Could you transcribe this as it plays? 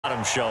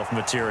bottom shelf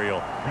material.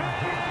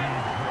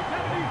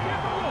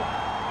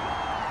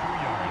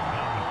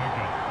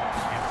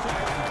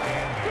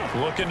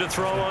 Looking to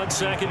throw on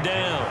second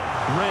down.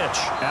 Rich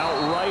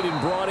outright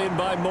and brought in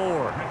by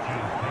Moore.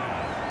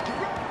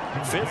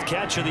 Fifth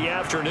catch of the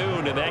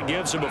afternoon, and that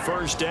gives him a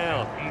first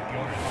down.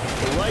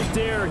 Right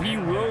there, he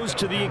rose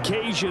to the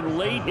occasion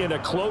late in a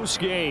close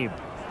game.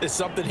 It's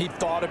something he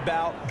thought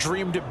about,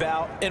 dreamed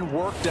about, and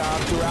worked on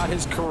throughout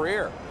his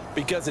career.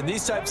 Because in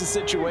these types of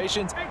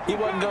situations, he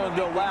wasn't going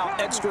to allow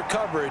extra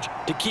coverage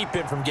to keep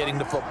him from getting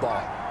the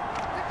football.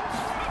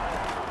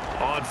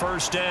 On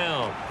first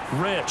down,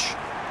 Rich.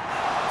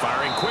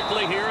 Firing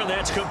quickly here, and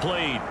that's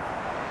complete.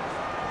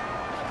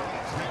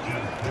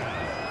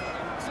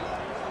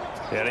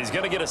 And he's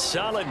going to get a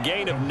solid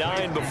gain of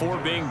 9 before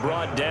being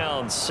brought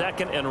down.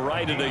 Second and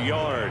right at a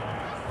yard.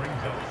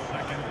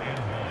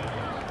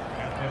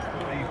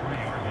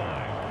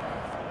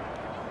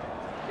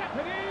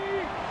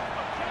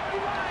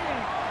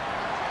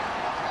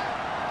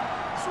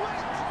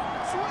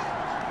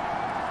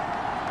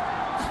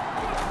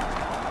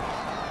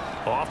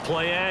 Off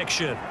play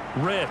action.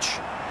 Rich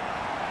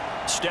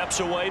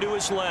steps away to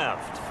his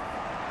left.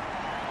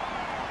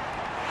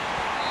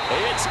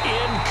 It's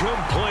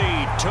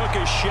incomplete. Took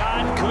a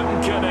shot,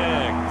 couldn't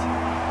connect.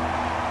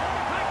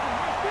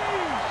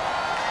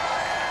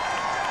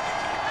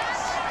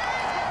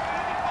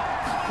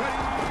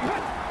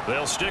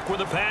 They'll stick with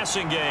the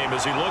passing game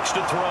as he looks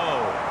to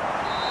throw.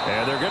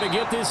 And they're going to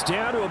get this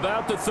down to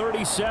about the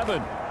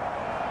 37.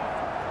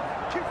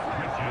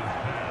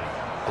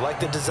 I like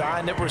the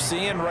design that we're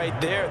seeing right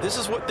there. This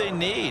is what they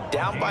need.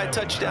 Down by a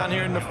touchdown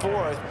here in the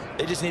fourth.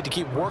 They just need to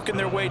keep working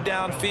their way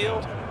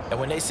downfield. And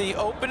when they see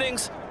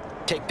openings,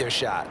 take their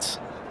shots.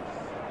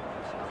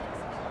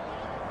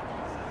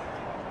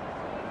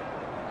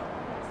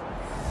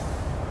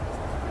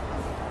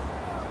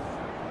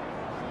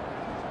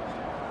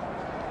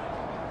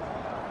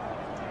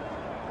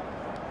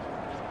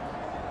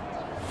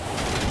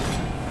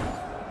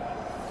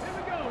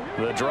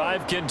 The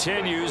drive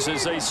continues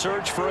as they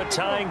search for a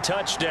tying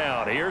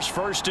touchdown. Here's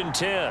first and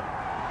 10.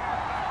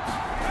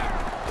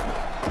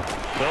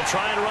 They'll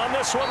try and run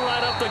this one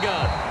right up the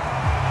gut.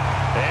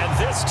 And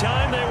this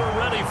time they were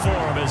ready for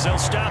him as they'll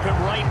stop him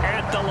right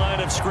at the line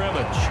of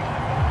scrimmage.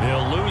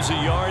 They'll lose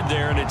a yard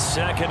there, and it's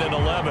second and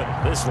 11.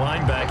 This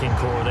linebacking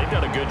core, they've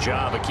done a good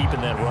job of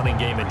keeping that running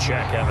game in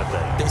check, haven't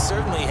they? They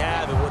certainly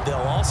have, and what they'll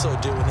also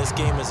do when this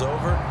game is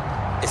over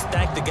is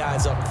thank the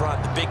guys up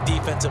front, the big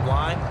defensive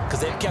line, because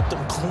they've kept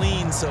them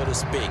clean, so to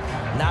speak.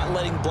 Not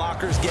letting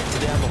blockers get to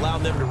them,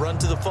 allowing them to run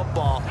to the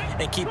football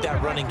and keep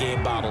that running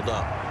game bottled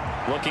up.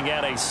 Looking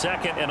at a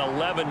second and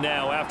 11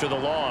 now after the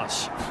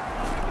loss.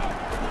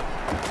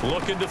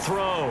 Looking to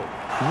throw.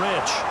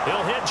 Rich.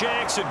 He'll hit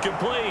Jackson,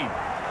 complete.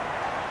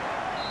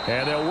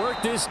 And they'll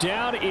work this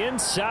down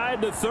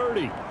inside the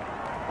 30.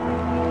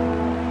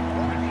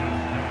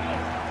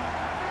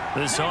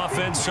 This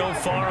offense so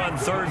far on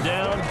third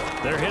down,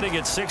 they're hitting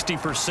at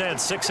 60%,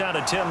 6 out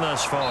of 10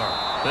 thus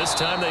far. This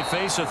time they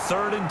face a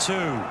 3rd and 2.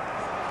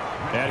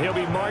 And he'll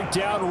be marked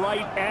down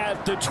right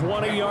at the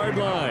 20-yard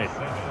line.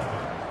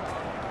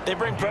 They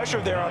bring pressure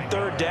there on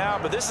third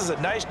down, but this is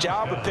a nice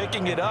job of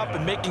picking it up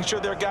and making sure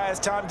their guy has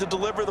time to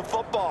deliver the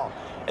football.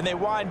 And they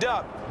wind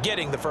up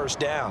getting the first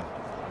down.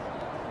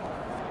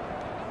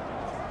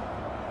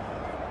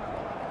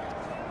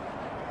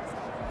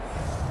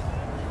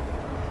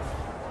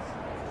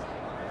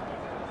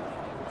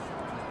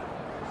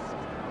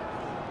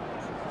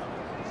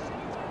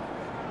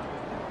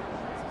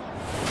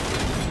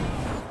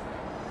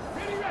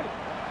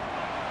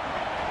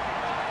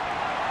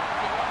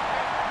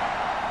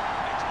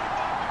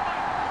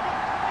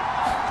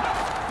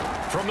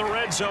 From the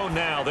red zone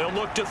now, they'll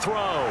look to throw.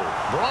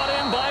 Brought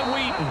in by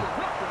Wheaton.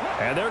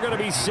 And they're going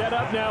to be set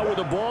up now with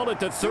the ball at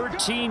the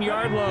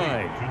 13-yard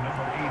line.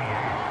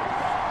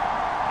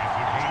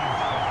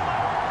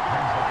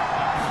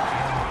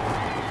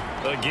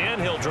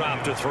 Again, he'll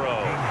drop to throw.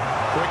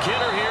 Quick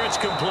hitter here, it's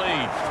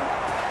complete.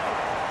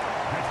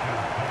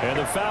 And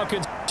the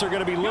Falcons are going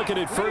to be looking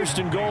at first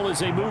and goal as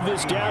they move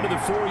this down to the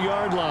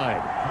 4-yard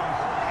line.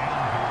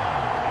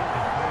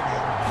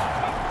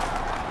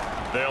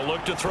 They'll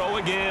look to throw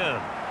again.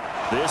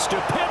 This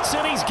to Pitts,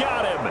 and he's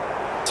got him.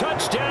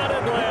 Touchdown,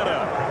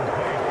 Atlanta.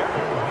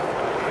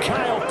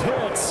 Kyle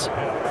Pitts,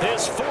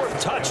 his 4th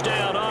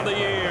touchdown on the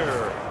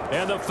year.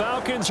 And the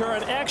Falcons are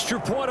an extra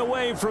point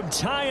away from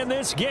tying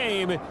this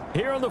game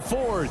here on the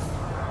 4th.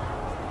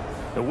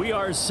 We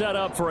are set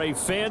up for a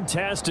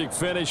fantastic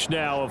finish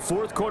now. A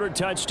 4th quarter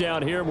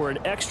touchdown here. We're an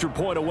extra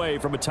point away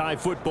from a tie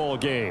football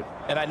game.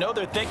 And I know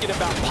they're thinking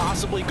about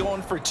possibly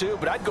going for 2,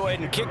 but I'd go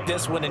ahead and kick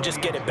this one and just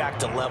get it back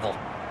to level.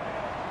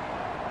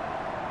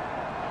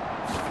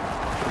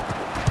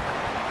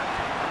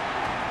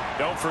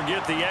 Don't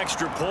forget the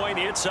extra point.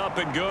 It's up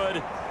and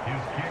good.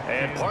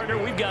 And, partner,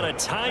 we've got a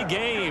tie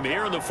game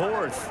here in the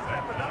 4th.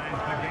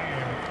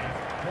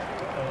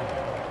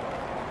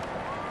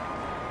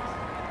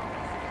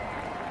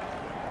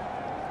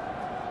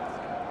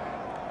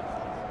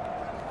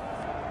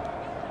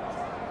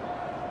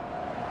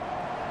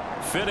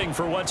 fitting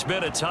for what's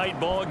been a tight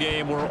ball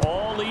game. We're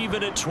all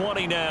even at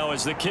 20 now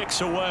as the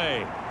kick's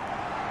away.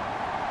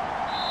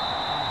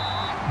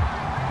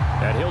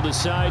 And he'll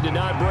decide to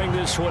not bring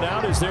this one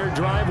out as their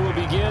drive will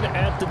begin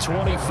at the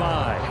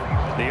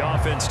 25. The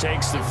offense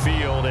takes the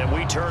field, and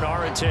we turn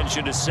our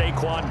attention to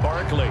Saquon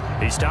Barkley.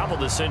 He's toppled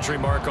the century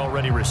mark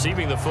already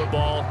receiving the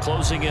football,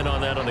 closing in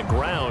on that on the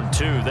ground,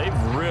 too.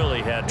 They've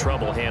really had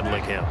trouble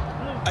handling him.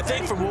 I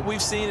think from what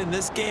we've seen in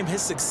this game,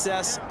 his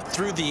success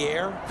through the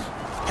air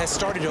has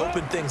started to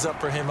open things up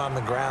for him on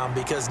the ground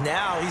because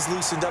now he's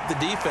loosened up the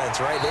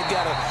defense, right? They've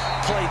got to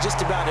play just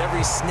about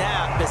every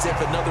snap as if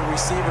another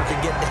receiver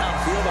can get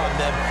downfield on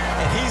them,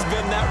 and he's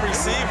been that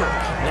receiver.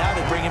 Now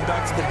they bring him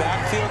back to the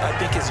backfield. I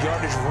think his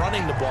yardage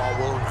running the ball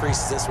will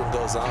increase as this one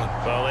goes on.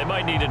 Well, they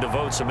might need to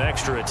devote some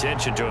extra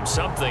attention to him,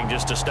 something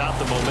just to stop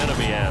the momentum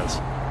he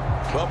has.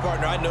 Well,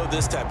 partner, I know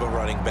this type of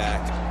running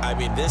back. I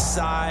mean, this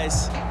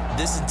size,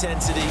 this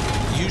intensity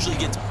usually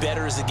gets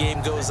better as the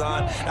game goes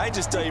on. I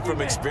just tell you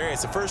from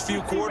experience, the first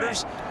few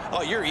quarters,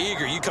 oh, you're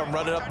eager. You come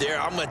running up there,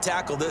 I'm going to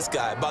tackle this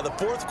guy. By the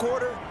fourth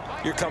quarter,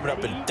 you're coming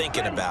up and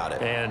thinking about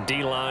it. And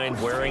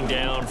D-line wearing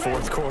down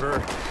fourth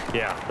quarter.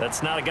 Yeah,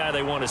 that's not a guy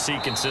they want to see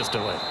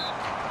consistently.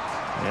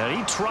 And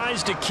he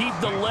tries to keep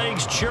the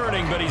legs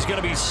churning, but he's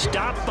going to be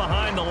stopped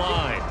behind the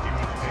line.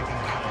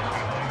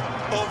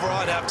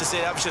 Overall, I'd have to say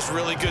that was just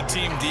really good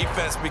team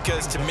defense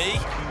because, to me,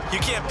 you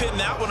can't pin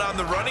that one on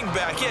the running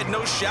back. He had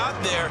no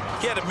shot there.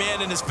 He had a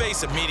man in his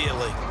face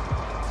immediately.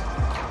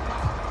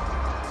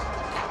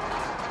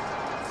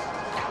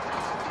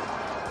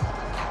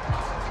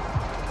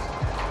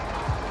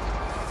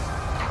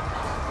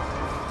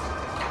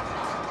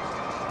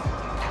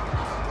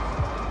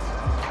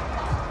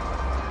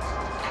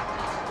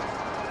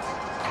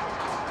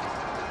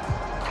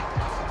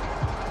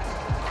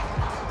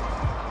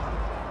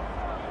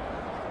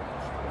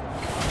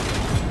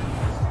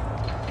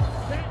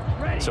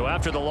 So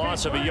after the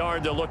loss of a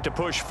yard, they'll look to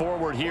push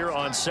forward here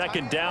on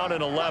 2nd down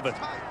and 11.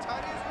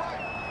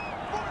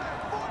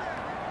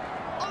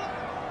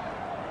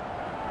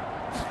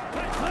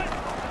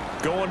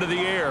 Going to the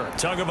air,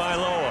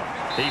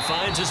 Tagovailoa. He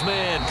finds his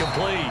man,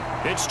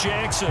 complete. It's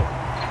Jackson.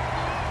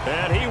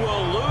 And he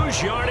will lose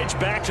yardage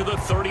back to the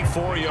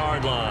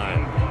 34-yard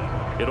line.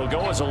 It'll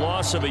go as a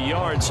loss of a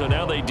yard, so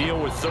now they deal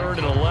with 3rd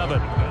and 11.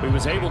 He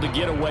was able to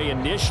get away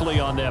initially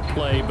on that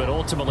play, but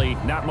ultimately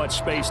not much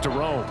space to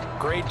roam.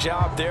 Great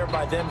job there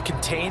by them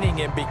containing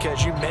him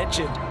because you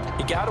mentioned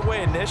he got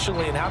away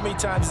initially, and how many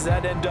times does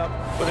that end up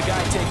with a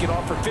guy taking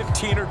off for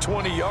 15 or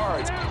 20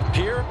 yards?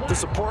 Here, the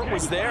support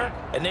was there,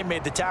 and they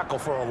made the tackle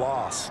for a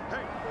loss.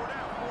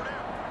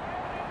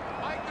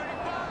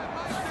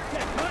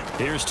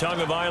 Here's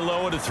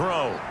Tagovailoa to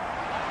throw.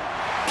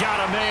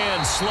 Got a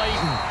man,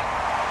 Slayton.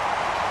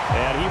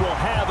 And he will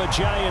have a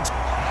Giants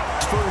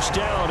first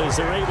down as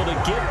they're able to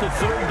get the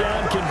 3rd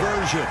down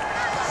conversion.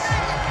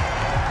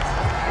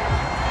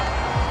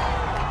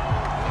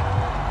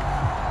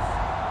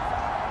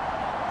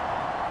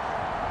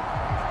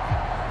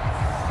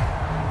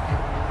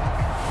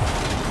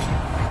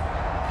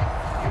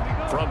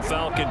 From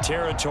Falcon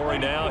territory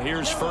now,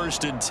 here's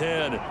 1st and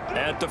 10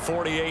 at the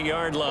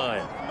 48-yard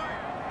line.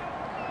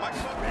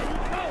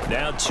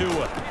 Now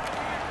Tua.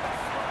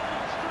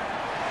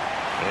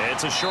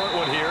 It's a short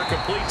one here,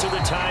 complete to the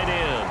tight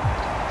end.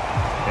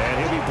 And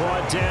he'll be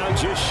brought down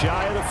just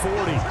shy of the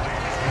 40.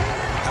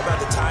 How about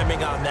the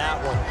timing on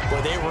that one?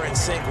 Boy, they were in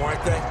sync,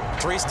 weren't they?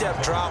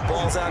 3-step drop,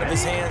 balls out of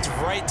his hands,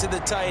 right to the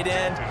tight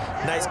end.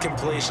 Nice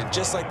completion,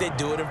 just like they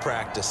do it in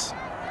practice.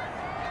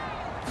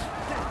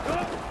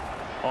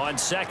 On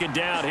 2nd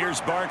down,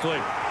 here's Barkley.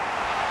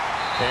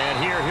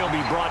 And here he'll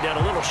be brought down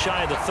a little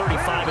shy of the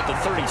 35 at the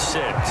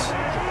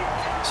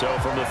 36. So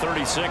from the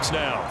 36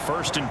 now,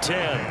 1st and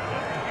 10.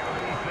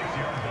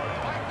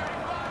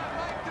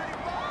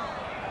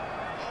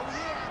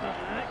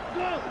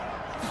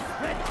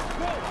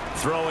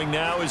 Throwing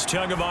now is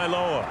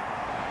Tagovailoa.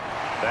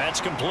 That's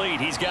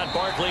complete. He's got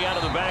Barkley out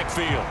of the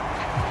backfield.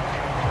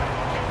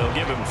 They'll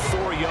give him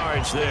 4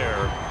 yards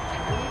there.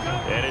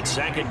 And it's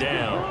 2nd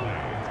down.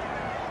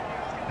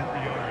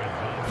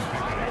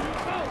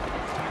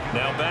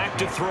 Now back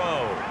to throw.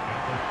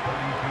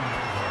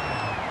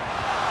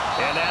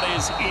 And that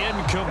is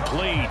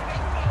incomplete.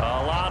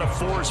 A lot of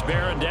force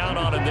bearing down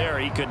on him there.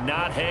 He could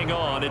not hang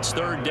on. It's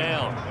 3rd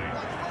down.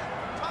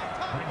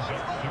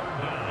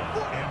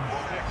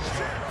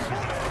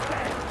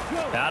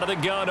 Out of the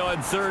gun on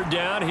 3rd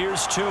down,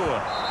 here's Tua.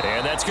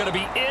 And that's going to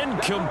be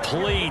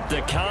incomplete.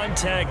 The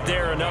contact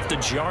there enough to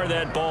jar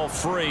that ball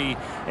free,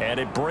 and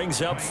it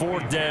brings up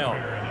 4th down.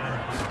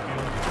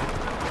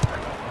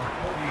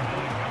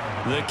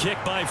 The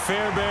kick by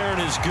Fairbairn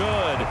is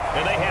good,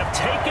 and they have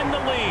taken the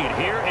lead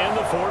here in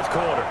the 4th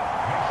quarter.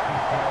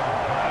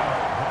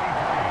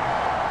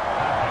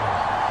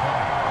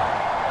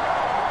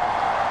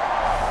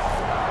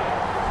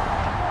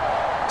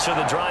 So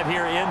the drive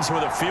here ends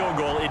with a field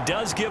goal. It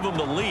does give them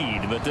the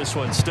lead, but this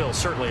one's still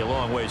certainly a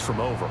long ways from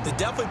over. It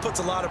definitely puts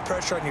a lot of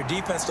pressure on your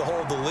defense to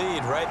hold the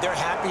lead, right? They're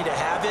happy to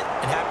have it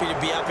and happy to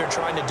be out there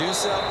trying to do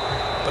so.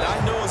 But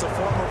I know as a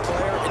former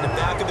player, in the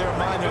back of their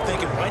mind, they're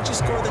thinking, why don't you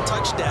score the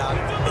touchdown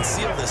and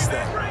seal this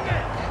thing?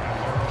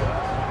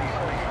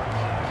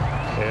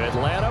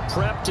 Atlanta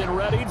prepped and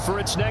readied for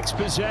its next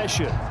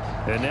possession.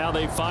 And now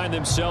they find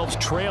themselves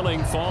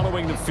trailing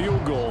following the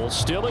field goal.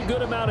 Still a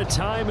good amount of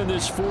time in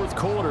this fourth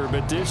quarter,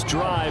 but this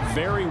drive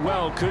very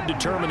well could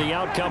determine the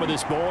outcome of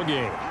this ball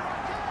game.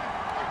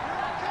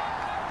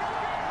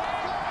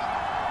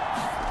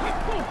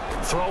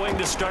 Throwing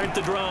to start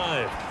the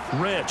drive.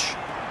 Rich.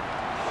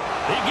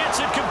 He gets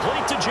it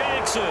complete to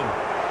Jackson.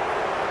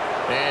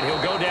 And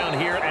he'll go down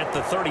here at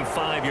the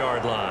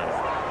 35-yard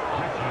line.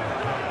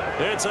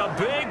 It's a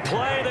big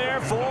play there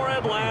for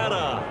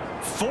Atlanta.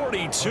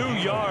 42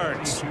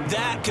 yards.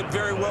 That could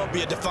very well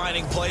be a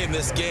defining play in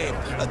this game.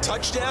 A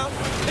touchdown,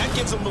 that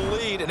gives them the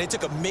lead, and they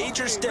took a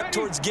major step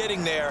towards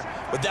getting there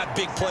with that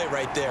big play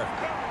right there.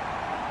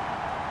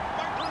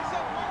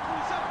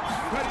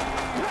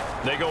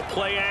 They go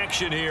play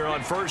action here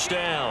on first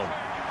down.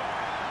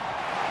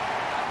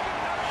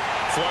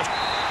 Flush.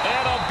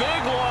 And a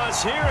big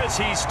loss here as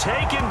he's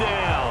taken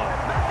down.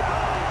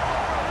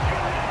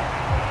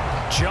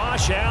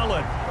 Josh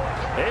Allen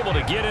able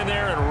to get in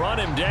there and run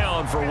him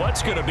down for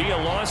what's going to be a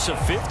loss of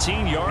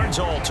 15 yards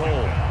all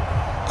told.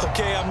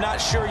 Okay, I'm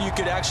not sure you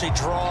could actually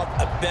draw up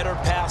a better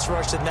pass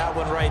rush than that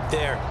one right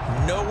there.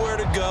 Nowhere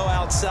to go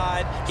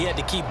outside. He had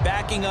to keep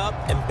backing up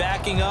and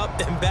backing up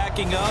and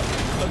backing up.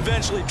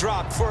 Eventually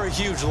dropped for a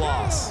huge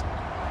loss.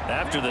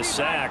 After the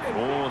sack,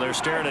 oh, they're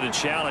staring at a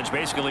challenge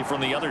basically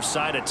from the other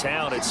side of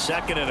town. It's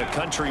second and a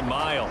country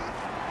mile.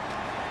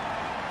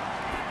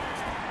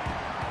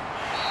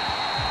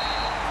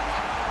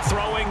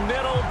 Throwing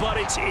middle, but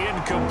it's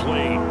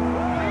incomplete.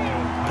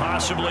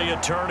 Possibly a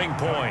turning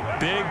point.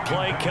 Big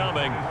play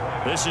coming.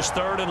 This is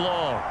third and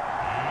long.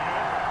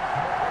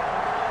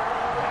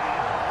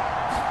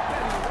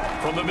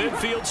 From the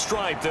midfield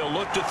stripe, they'll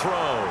look to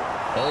throw.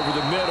 Over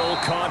the middle,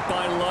 caught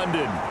by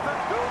London.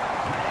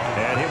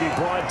 And he'll be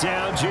brought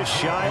down just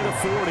shy of the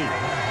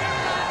 40.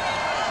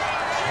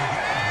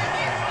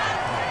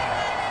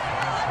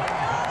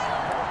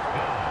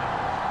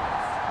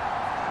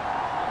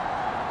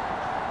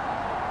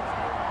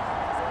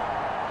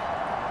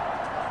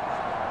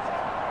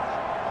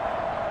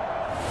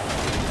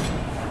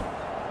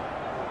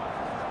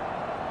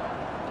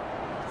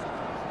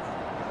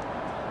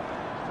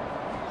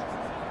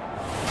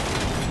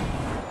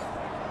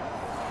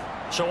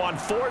 So on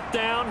fourth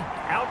down,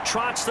 out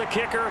trots the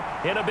kicker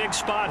in a big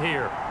spot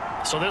here.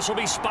 So this will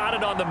be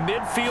spotted on the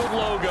midfield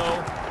logo.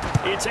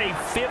 It's a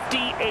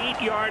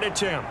 58-yard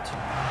attempt.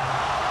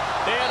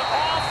 And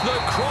off the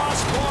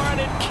crossbar, and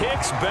it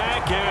kicks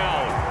back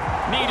out.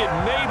 Needed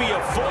maybe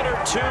a foot or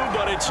two,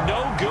 but it's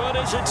no good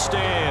as it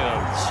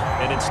stands.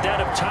 And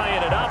instead of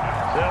tying it up,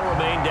 they'll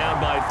remain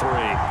down by 3.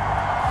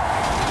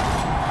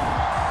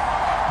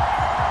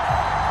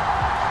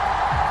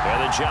 And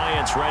the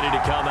Giants ready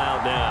to come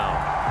out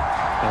now.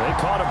 Well, they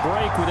caught a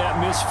break with that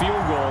missed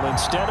field goal.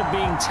 Instead of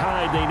being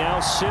tied, they now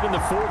sit in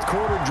the fourth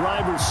quarter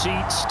driver's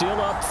seat,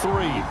 still up 3.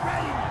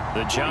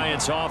 The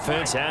Giants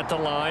offense at the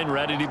line,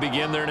 ready to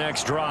begin their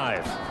next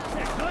drive.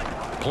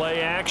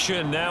 Play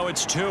action, now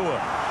it's Tua.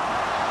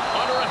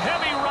 Under a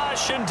heavy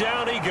rush, and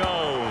down he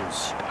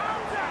goes.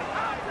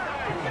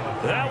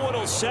 That one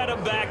will set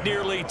him back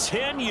nearly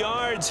 10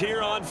 yards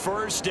here on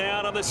first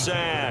down on the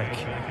sack.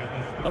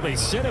 Well, they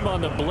sent him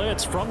on the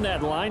blitz from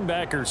that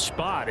linebacker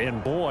spot,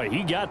 and boy,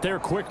 he got there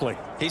quickly.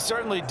 He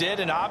certainly did,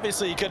 and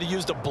obviously he could have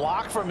used a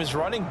block from his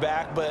running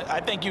back, but I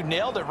think you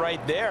nailed it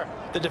right there.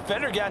 The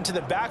defender got into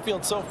the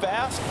backfield so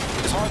fast,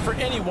 it's hard for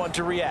anyone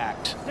to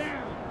react.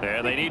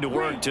 And they need to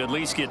work to at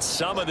least get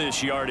some of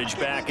this yardage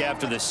back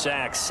after the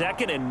sack.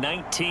 2nd and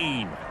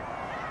 19.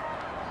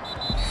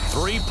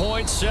 3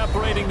 points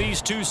separating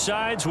these two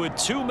sides with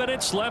 2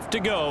 minutes left to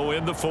go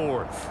in the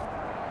fourth.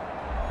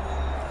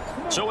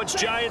 So it's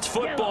Giants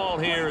football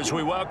here as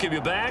we welcome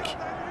you back.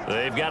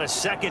 They've got a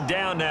second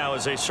down now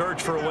as they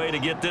search for a way to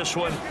get this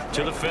one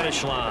to the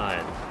finish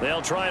line.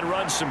 They'll try and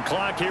run some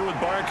clock here with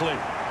Barkley.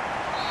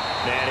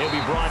 And he'll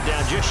be brought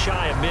down just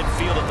shy of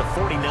midfield at the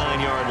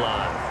 49-yard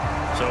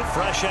line. So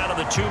fresh out of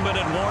the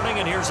 2-minute warning,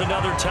 and here's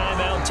another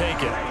timeout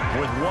taken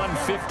with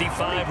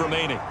 1:55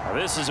 remaining. Now,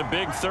 this is a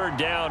big third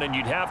down, and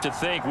you'd have to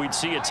think we'd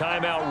see a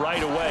timeout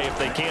right away if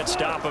they can't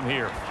stop him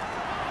here.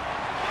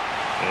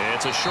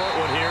 It's a short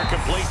one here,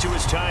 complete to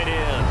his tight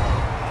end.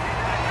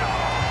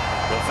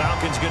 The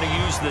Falcons going to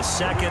use the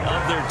second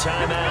of their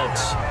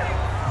timeouts.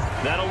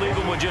 That'll leave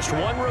them with just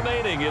 1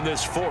 remaining in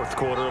this fourth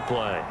quarter of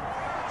play.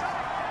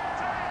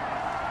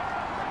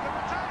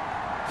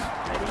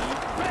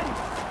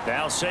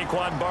 Now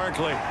Saquon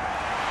Barkley.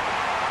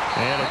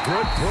 And a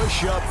good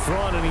push up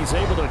front, and he's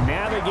able to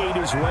navigate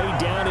his way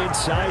down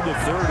inside the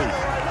 30.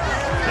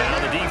 Now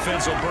the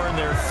defense will burn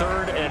their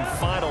third and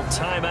final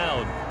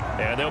timeout.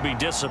 And they'll be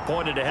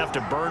disappointed to have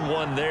to burn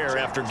one there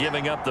after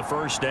giving up the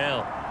first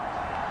down.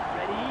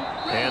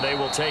 And they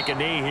will take a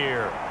knee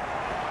here.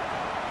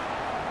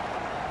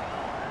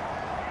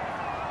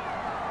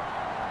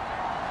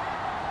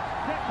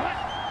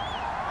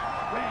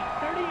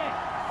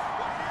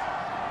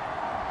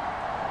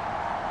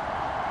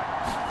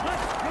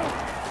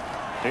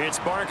 It's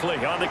Barkley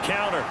on the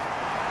counter.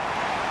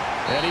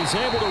 And he's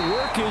able to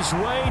work his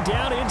way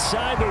down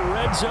inside the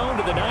red zone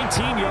to the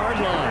 19-yard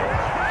line.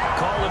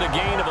 Call it a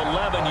gain of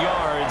 11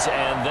 yards,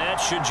 and that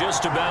should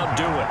just about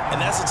do it.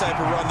 And that's the type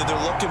of run that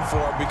they're looking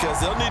for, because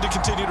they'll need to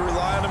continue to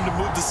rely on him to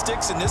move the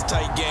sticks in this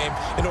tight game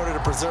in order to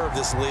preserve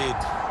this lead.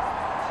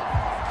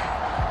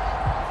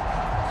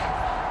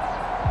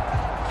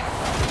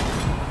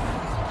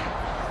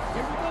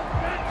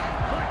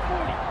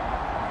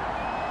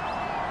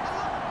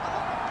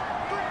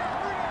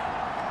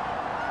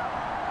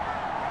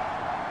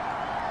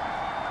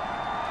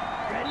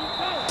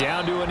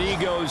 Down to a knee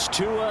goes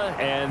Tua,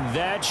 and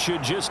that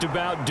should just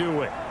about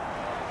do it.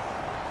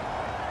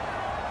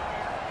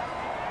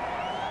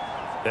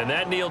 And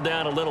that kneeled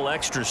down a little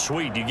extra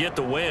sweet. You get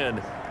the win,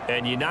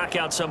 and you knock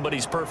out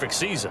somebody's perfect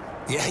season.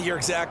 Yeah, you're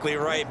exactly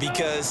right,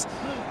 because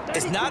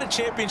it's not a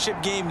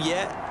championship game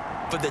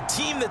yet, but the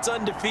team that's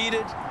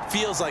undefeated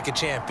feels like a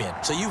champion.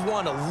 So you've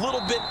won a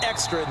little bit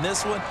extra in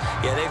this one.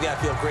 Yeah, they've got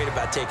to feel great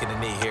about taking a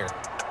knee here.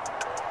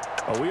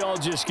 We all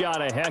just got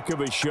a heck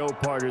of a show,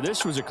 partner.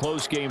 This was a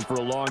close game for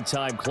a long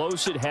time.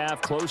 Close at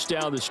half, close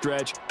down the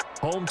stretch.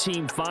 Home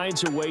team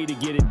finds a way to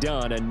get it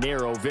done, a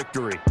narrow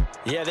victory.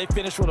 Yeah, they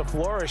finished with a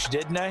flourish,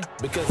 didn't they?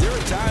 Because there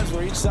were times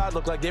where each side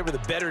looked like they were the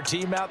better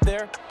team out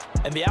there,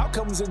 and the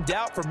outcome was in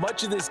doubt for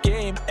much of this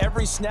game.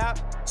 Every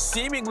snap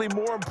seemingly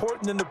more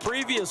important than the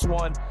previous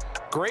one.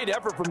 Great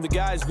effort from the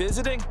guys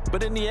visiting,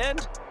 but in the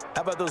end,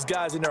 how about those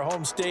guys in their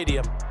home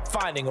stadium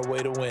finding a way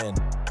to win?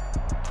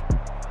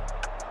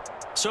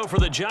 So for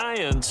the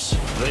Giants,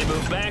 they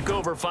move back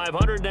over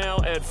 500 now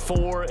at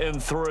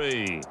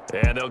 4-3.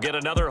 And they'll get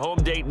another home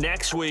date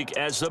next week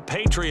as the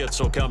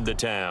Patriots will come to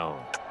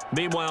town.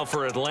 Meanwhile,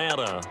 for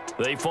Atlanta,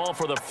 they fall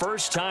for the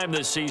first time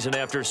this season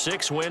after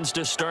 6 wins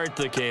to start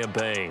the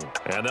campaign.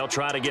 And they'll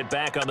try to get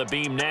back on the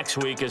beam next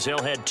week as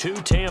they'll head to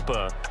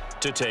Tampa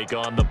to take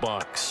on the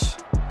Bucs.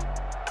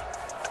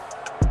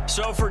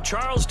 So for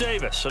Charles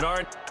Davis and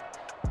our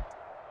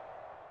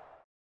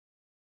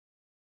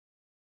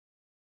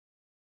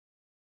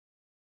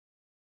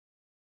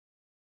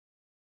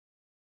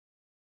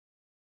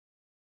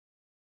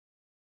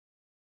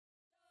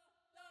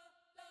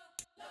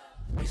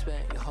You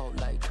spent your whole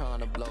life trying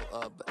to blow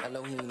up, but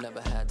Elohim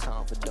never had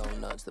time for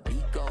donuts. The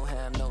beat go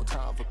ham, no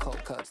time for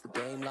cold cuts. The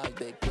game like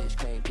Big Pitch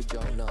came to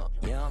join up.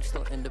 Yeah, I'm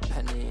still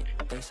independent,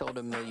 they sold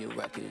 1 million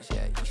records,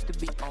 yeah. Used to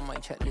be on my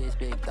checklist,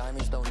 big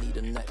diamonds don't need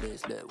a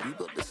necklace. Look, we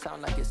built the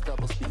sound like it's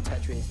double speed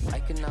Tetris. I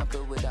cannot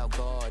build without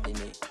God in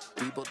it.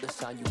 We built the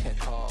sound, you can't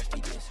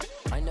copy this.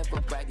 I never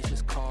brag, it's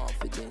just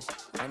confidence.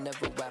 I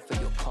never rap for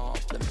your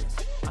compliments.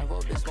 I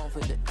wrote this one for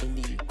the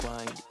indie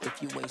grind.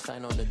 If you ain't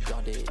signed on the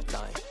dotted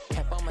line,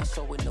 can't buy my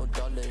soul with no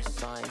dollar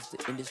signs.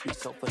 The industry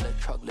so full of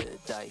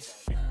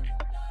troglodytes.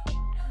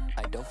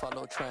 I don't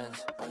follow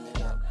trends. Run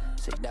it up.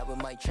 Say that with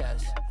my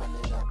chest. Run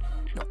it up.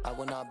 No, I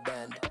will not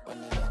bend. Run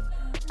it up.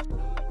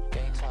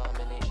 Game time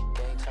in it.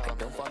 Game time. I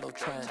don't follow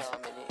trends.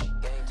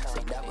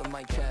 Say that with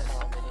my chest.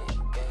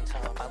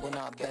 I will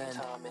not bend.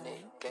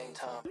 Game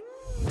time.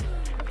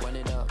 Run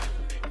it up.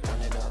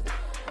 Run it up.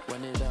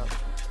 Run it up.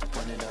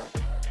 Run it up.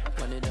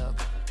 Run it up.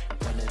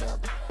 Run it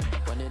up.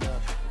 Run it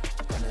up.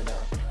 Run it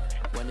up.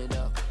 Run it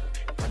up.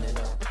 Run it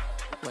up.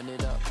 Run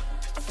it up.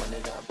 Run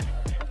it up.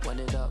 Run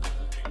it up.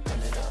 Run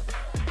it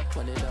up.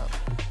 Run it up.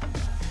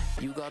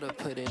 You gotta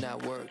put in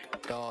that work,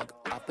 dog.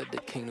 I put the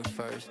kingdom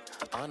first.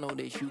 I know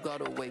that you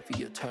gotta wait for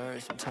your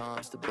turn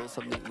sometimes to build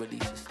something really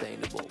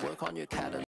sustainable. Work on your catalog.